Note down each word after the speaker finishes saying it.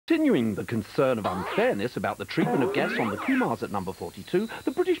Continuing the concern of unfairness about the treatment of guests on the Kumars at number 42,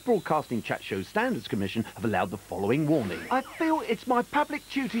 the British Broadcasting Chat Show Standards Commission have allowed the following warning. I feel it's my public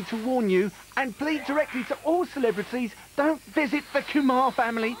duty to warn you and plead directly to all celebrities, don't visit the Kumar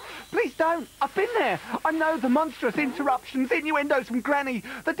family. Please don't. I've been there. I know the monstrous interruptions, innuendos from Granny,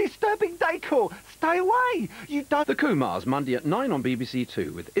 the disturbing decor. Stay away. You don't... The Kumars, Monday at 9 on BBC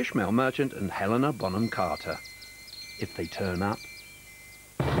Two with Ishmael Merchant and Helena Bonham Carter. If they turn up.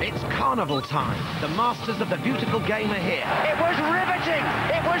 It's carnival time. The masters of the beautiful game are here. It was riveting,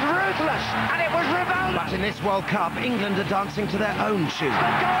 it was ruthless, and it was revolting. But in this World Cup, England are dancing to their own tune.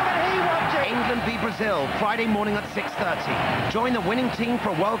 The goal that he wanted. England v Brazil, Friday morning at 6:30. Join the winning team for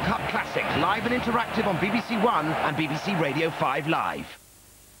a World Cup Classic, live and interactive on BBC One and BBC Radio 5 Live.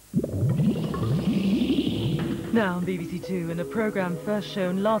 Now on BBC Two, in a programme first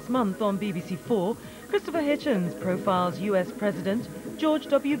shown last month on BBC Four, Christopher Hitchens profiles US President George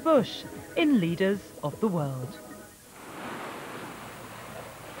W. Bush in Leaders of the World.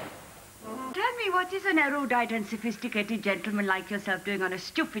 Tell me, what is an erudite and sophisticated gentleman like yourself doing on a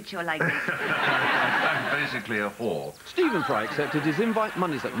stupid show like this? I'm basically a whore. Stephen Fry accepted his invite,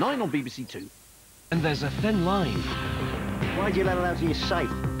 Mondays at 9 on BBC Two. And there's a thin line. Why'd you let her out of your sight?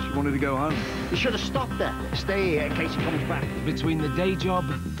 She wanted to go home. You should have stopped there. Stay here in case he comes back. Between the day job...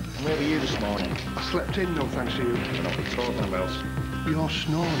 Where were you this morning? I slept in, no thanks to you. We're not talking about. Your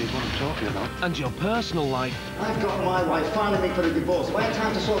snoring is what I'm talking about. And your personal life. I've got my wife filing me for a divorce. If I had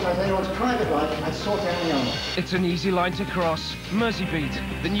time to sort out anyone's private life, I'd sort out my own. It's an easy line to cross. Mersey Beat.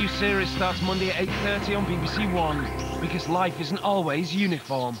 The new series starts Monday at 8:30 on BBC One. Because life isn't always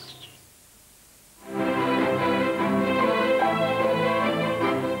uniform.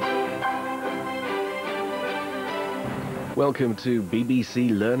 Welcome to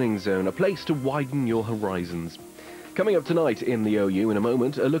BBC Learning Zone, a place to widen your horizons. Coming up tonight in the OU in a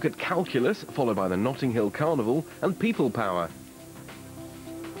moment, a look at calculus, followed by the Notting Hill Carnival and people power.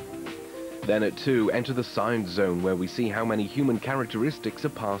 Then at 2, enter the Science Zone, where we see how many human characteristics are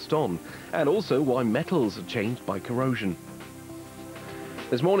passed on, and also why metals are changed by corrosion.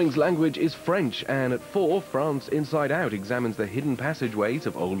 This morning's language is French, and at 4, France Inside Out examines the hidden passageways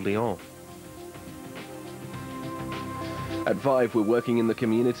of Old Lyon. At 5, we're working in the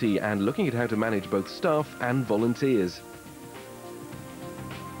community and looking at how to manage both staff and volunteers.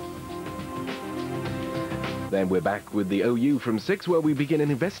 Then we're back with the OU from 6, where we begin an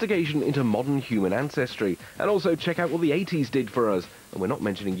investigation into modern human ancestry and also check out what the 80s did for us. And we're not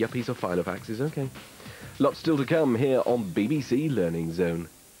mentioning yuppies or filofaxes, okay? Lots still to come here on BBC Learning Zone.